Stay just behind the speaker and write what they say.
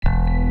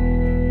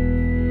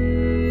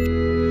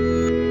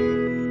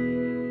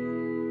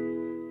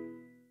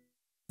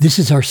This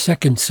is our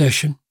second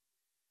session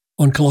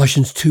on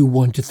Colossians 2,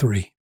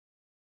 1-3.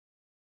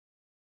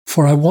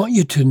 For I want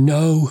you to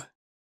know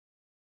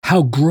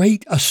how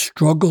great a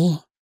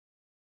struggle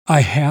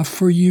I have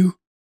for you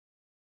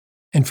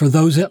and for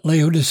those at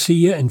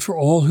Laodicea and for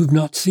all who've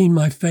not seen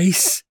my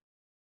face.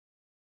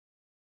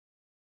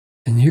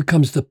 And here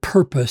comes the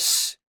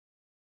purpose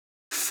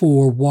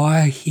for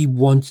why he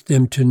wants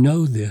them to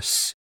know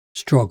this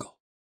struggle.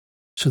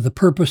 So the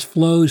purpose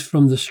flows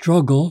from the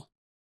struggle,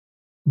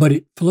 but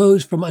it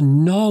flows from a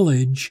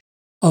knowledge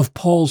of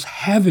Paul's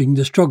having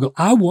the struggle.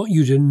 I want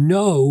you to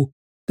know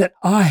that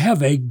I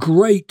have a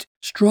great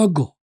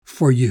struggle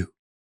for you.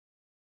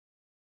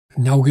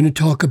 Now we're going to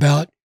talk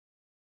about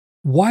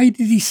why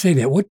did he say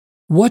that?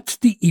 What's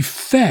the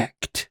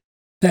effect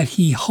that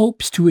he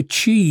hopes to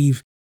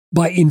achieve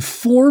by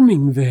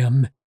informing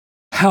them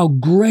how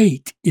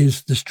great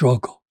is the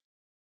struggle?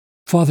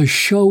 Father,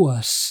 show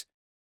us,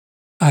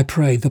 I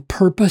pray, the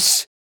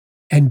purpose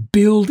and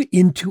build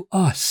into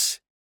us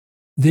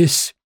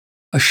this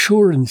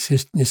assurance,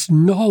 this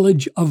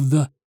knowledge of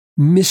the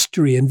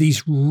mystery and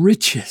these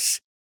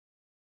riches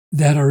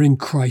that are in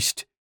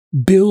Christ.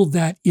 Build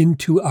that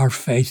into our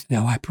faith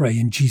now, I pray,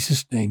 in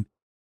Jesus' name.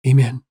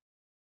 Amen.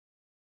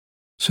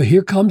 So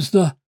here comes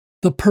the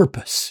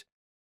purpose.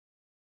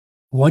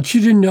 I want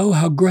you to know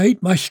how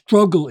great my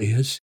struggle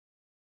is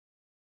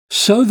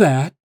so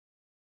that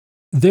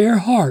their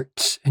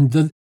hearts, and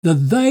the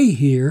they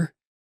here,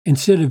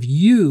 instead of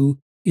you,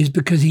 is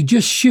because he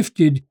just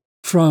shifted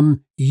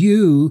from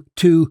you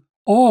to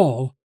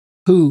all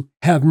who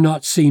have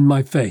not seen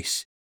my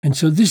face. And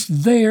so this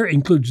there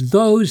includes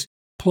those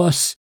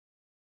plus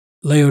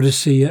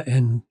Laodicea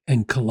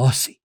and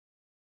Colossae,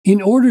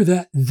 in order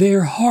that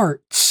their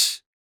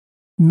hearts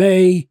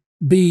may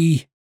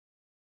be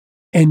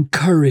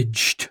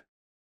encouraged,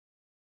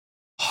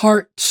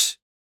 hearts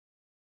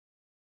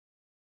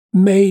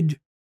made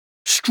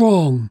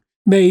strong,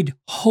 made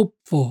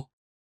hopeful,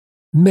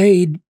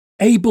 made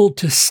able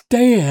to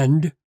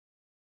stand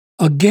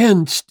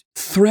against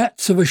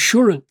threats of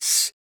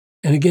assurance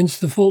and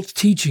against the false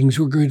teachings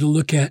we're going to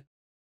look at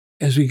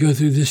as we go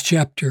through this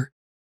chapter.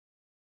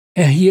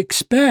 And he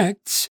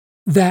expects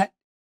that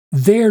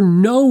their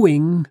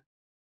knowing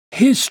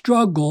his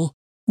struggle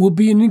will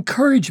be an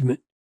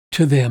encouragement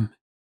to them.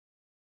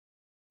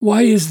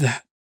 Why is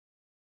that?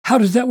 How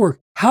does that work?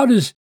 How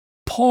does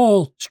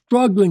Paul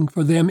struggling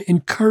for them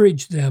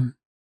encourage them?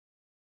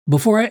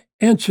 Before I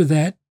answer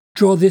that,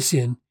 draw this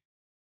in.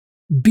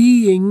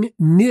 Being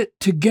knit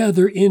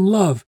together in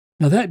love.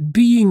 Now that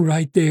being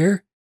right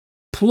there,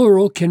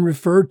 plural, can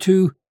refer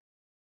to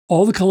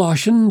all the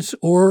Colossians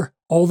or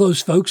all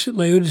those folks at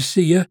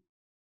Laodicea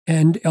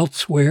and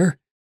elsewhere.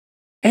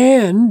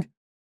 And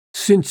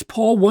since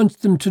Paul wants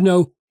them to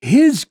know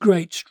his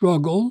great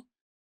struggle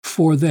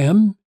for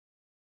them,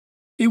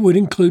 it would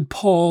include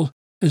Paul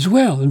as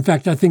well. In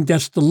fact, I think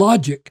that's the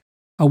logic.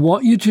 I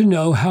want you to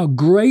know how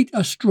great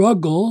a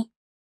struggle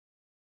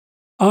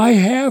I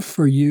have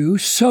for you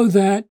so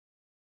that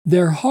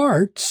their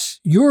hearts,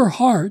 your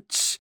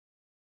hearts,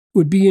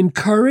 would be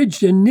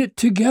encouraged and knit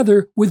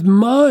together with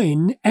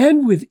mine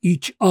and with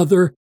each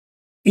other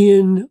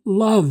in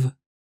love.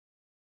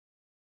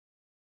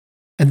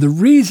 And the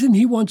reason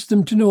he wants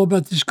them to know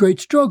about this great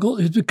struggle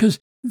is because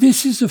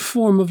this is a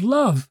form of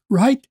love,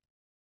 right?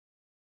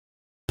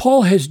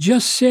 Paul has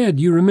just said,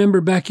 you remember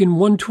back in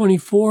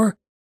 124,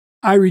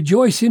 I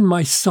rejoice in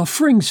my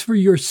sufferings for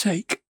your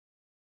sake.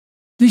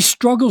 These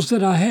struggles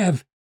that I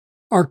have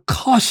are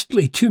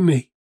costly to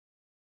me.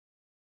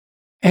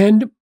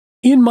 And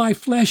in my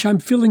flesh, I'm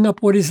filling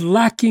up what is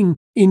lacking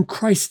in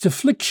Christ's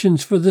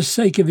afflictions for the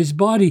sake of his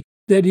body,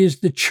 that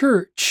is the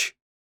church.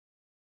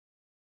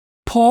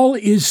 Paul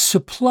is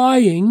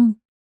supplying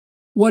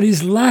what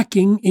is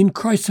lacking in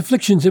Christ's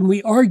afflictions, and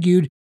we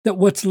argued that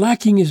what's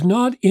lacking is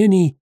not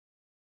any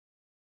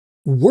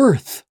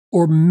worth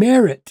or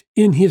merit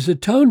in his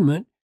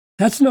atonement.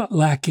 That's not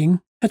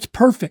lacking. That's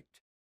perfect.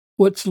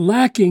 What's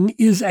lacking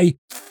is a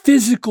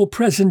physical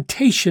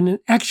presentation, an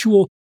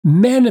actual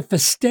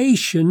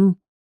manifestation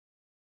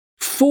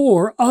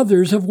for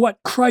others of what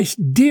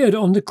Christ did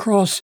on the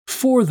cross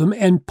for them.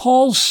 And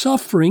Paul's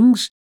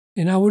sufferings,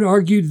 and I would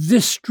argue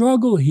this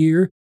struggle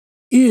here,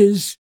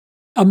 is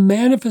a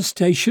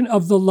manifestation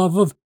of the love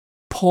of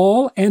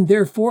Paul and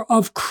therefore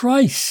of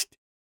Christ.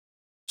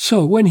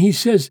 So when he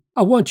says,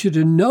 I want you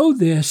to know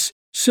this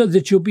so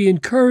that you'll be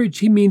encouraged,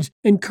 he means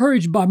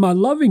encouraged by my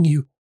loving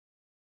you.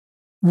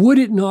 Would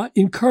it not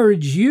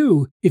encourage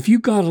you if you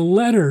got a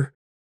letter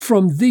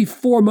from the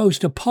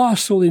foremost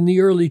apostle in the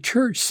early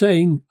church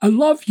saying, I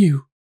love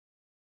you.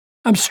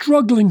 I'm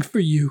struggling for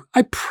you.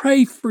 I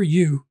pray for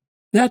you.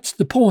 That's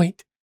the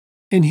point.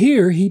 And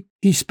here he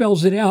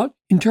spells it out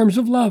in terms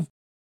of love.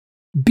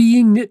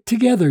 Being knit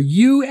together,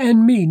 you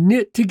and me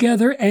knit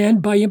together,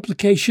 and by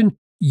implication,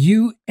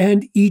 you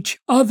and each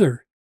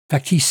other. In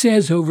fact, he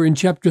says over in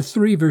chapter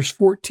 3, verse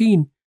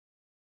 14,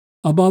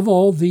 above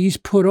all these,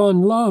 put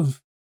on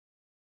love,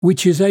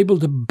 which is able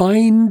to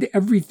bind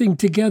everything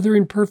together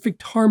in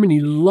perfect harmony.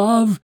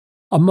 Love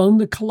among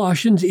the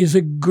Colossians is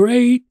a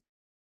great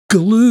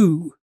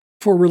glue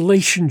for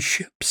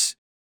relationships.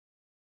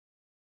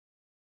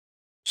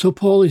 So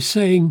Paul is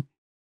saying,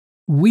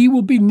 we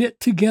will be knit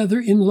together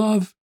in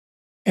love,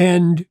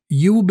 and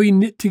you will be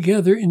knit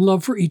together in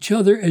love for each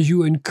other as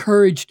you are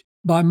encouraged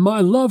by my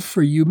love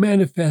for you,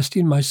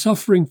 manifesting my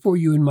suffering for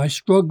you and my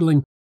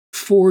struggling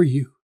for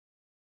you.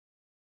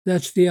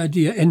 That's the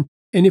idea. And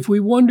if we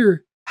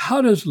wonder,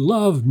 how does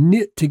love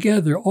knit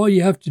together? All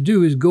you have to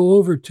do is go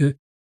over to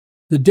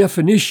the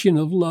definition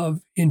of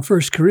love in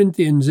 1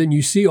 Corinthians, and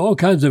you see all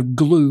kinds of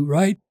glue,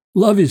 right?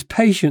 Love is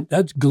patient,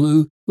 that's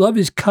glue. Love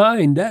is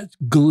kind, that's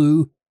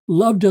glue.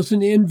 Love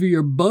doesn't envy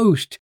or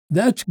boast,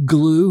 that's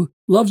glue.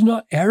 Love's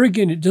not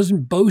arrogant, it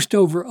doesn't boast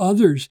over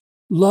others.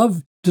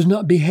 Love does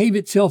not behave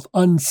itself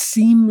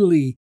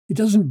unseemly. It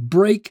doesn't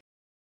break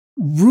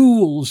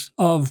rules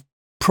of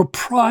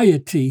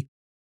propriety.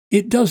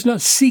 It does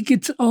not seek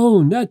its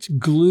own, that's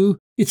glue.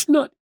 It's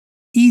not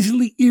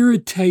easily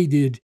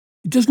irritated.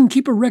 It doesn't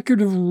keep a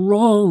record of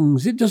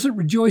wrongs. It doesn't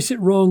rejoice at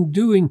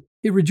wrongdoing.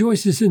 It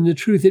rejoices in the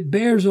truth. It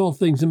bears all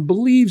things and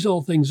believes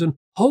all things and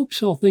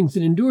hopes all things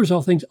and endures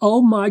all things.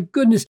 Oh my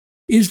goodness,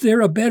 is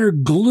there a better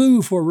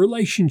glue for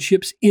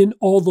relationships in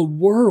all the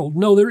world?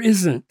 No, there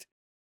isn't.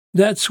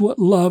 That's what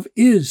love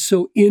is.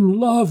 So in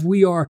love,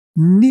 we are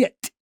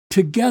knit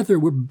together.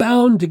 We're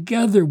bound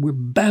together. We're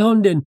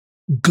bound and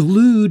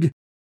glued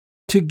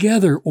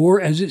together.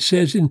 Or as it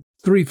says in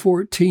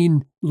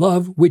 3:14,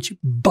 love which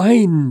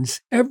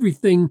binds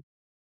everything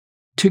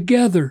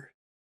together.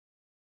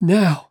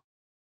 Now,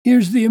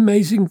 here's the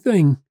amazing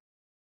thing.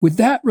 With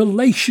that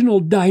relational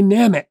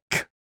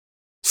dynamic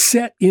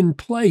set in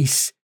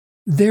place,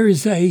 there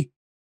is a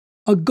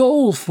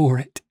goal for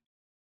it.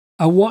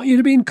 I want you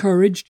to be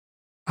encouraged.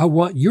 I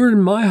want your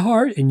and my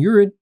heart and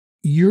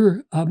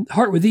your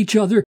heart with each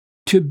other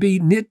to be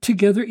knit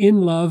together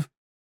in love.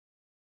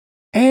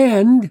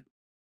 And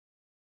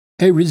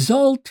a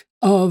result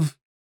of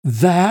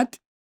that,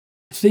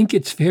 I think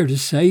it's fair to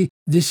say,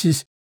 this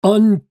is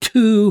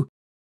unto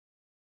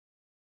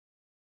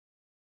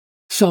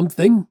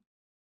something,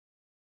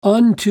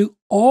 unto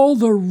all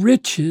the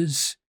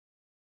riches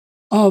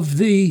of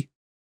the,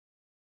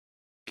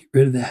 get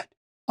rid of that,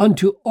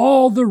 unto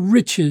all the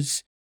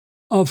riches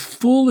of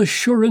full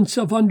assurance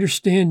of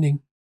understanding.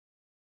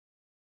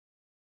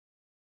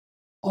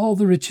 All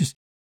the riches.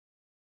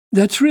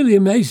 That's really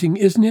amazing,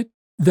 isn't it?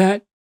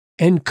 That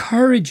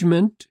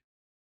encouragement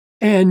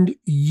and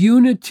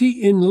unity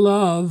in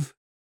love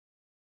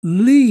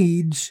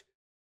leads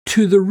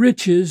to the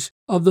riches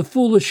of the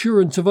full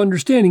assurance of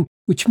understanding,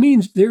 which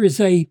means there is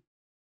a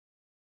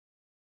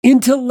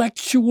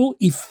intellectual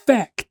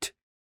effect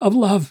of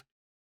love.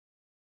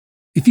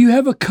 If you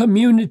have a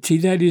community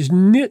that is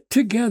knit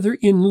together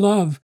in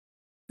love,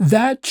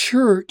 that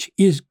church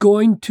is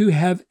going to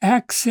have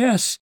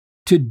access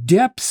to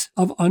depths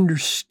of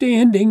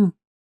understanding,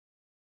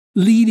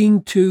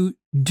 leading to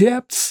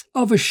depths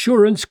of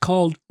assurance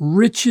called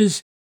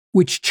riches,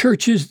 which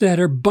churches that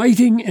are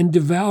biting and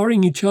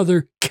devouring each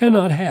other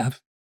cannot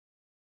have.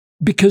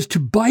 Because to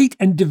bite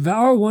and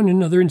devour one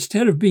another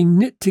instead of being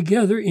knit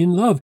together in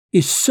love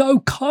is so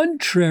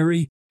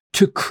contrary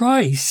to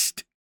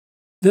Christ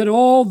that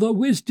all the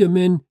wisdom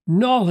and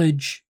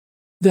knowledge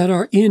that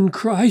are in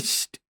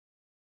Christ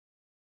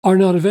are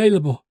not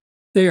available.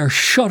 They are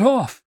shut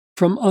off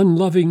from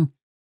unloving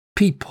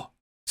people.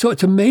 So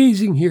it's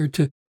amazing here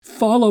to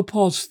follow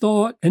Paul's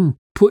thought and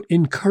put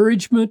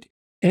encouragement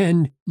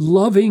and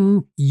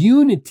loving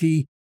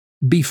unity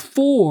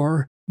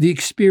before the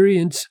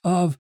experience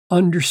of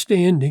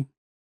understanding.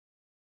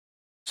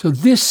 So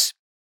this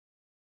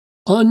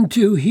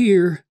unto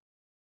here,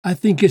 I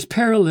think, is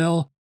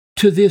parallel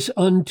to this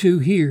unto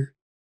here.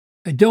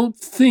 I don't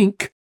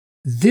think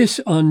this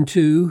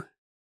unto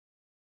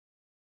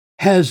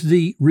has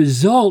the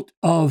result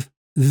of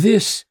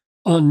this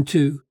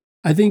unto.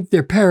 I think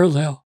they're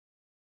parallel.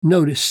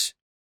 Notice.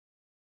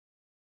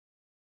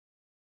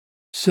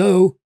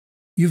 So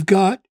you've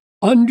got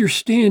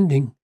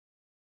understanding,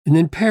 and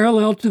then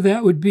parallel to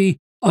that would be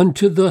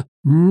unto the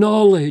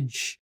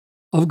knowledge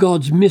of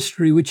God's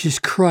mystery, which is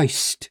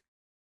Christ.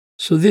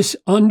 So this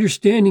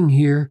understanding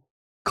here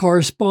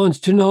corresponds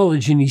to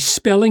knowledge, and he's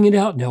spelling it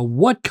out now.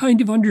 What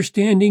kind of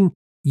understanding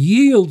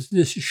yields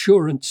this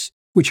assurance,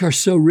 which are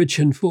so rich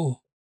and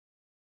full?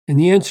 And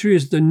the answer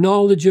is the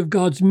knowledge of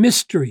God's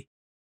mystery.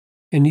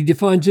 And he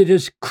defines it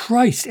as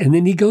Christ. And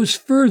then he goes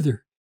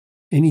further,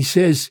 and he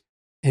says,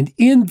 and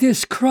in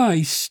this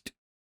Christ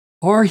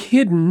are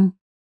hidden,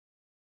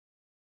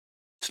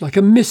 it's like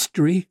a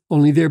mystery,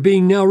 only they're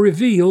being now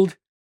revealed,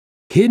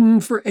 hidden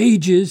for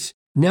ages,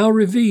 now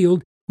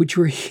revealed, which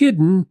were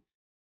hidden,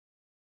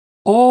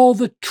 all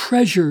the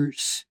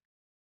treasures.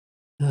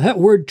 Now, that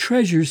word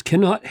treasures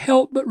cannot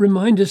help but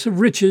remind us of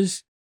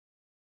riches.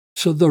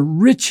 So the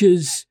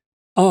riches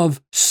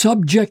of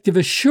subjective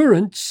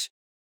assurance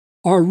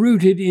are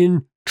rooted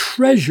in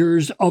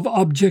treasures of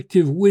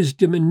objective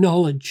wisdom and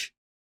knowledge.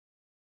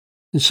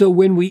 And so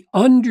when we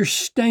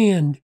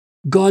understand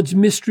God's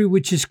mystery,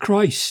 which is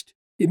Christ,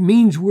 it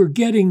means we're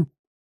getting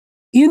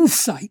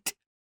insight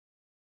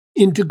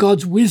into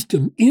God's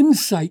wisdom,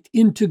 insight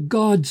into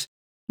God's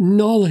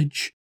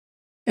knowledge,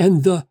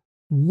 and the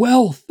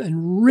wealth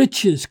and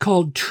riches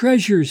called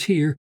treasures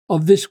here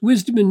of this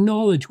wisdom and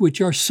knowledge,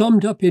 which are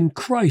summed up in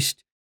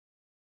Christ,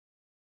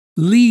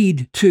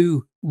 lead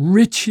to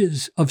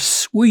riches of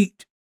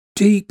sweet,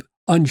 deep,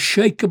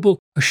 unshakable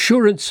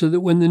assurance, so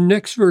that when the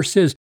next verse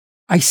says,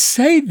 I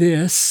say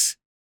this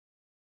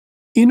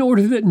in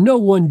order that no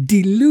one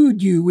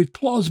delude you with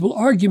plausible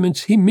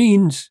arguments, he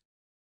means,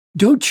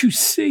 don't you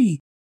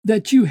see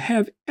that you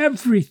have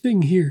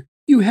everything here?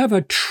 You have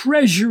a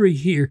treasury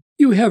here.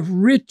 You have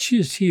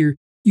riches here.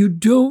 You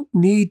don't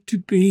need to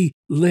be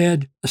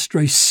led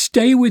astray.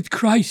 Stay with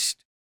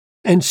Christ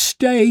and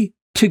stay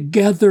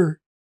together.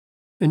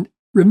 And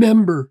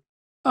remember,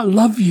 I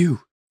love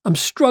you. I'm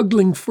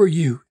struggling for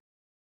you.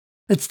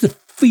 That's the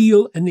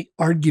feel and the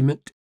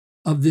argument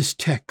of this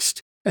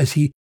text as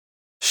he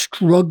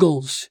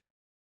struggles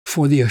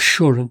for the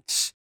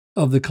assurance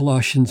of the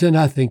Colossians, and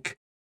I think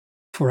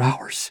for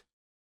ours.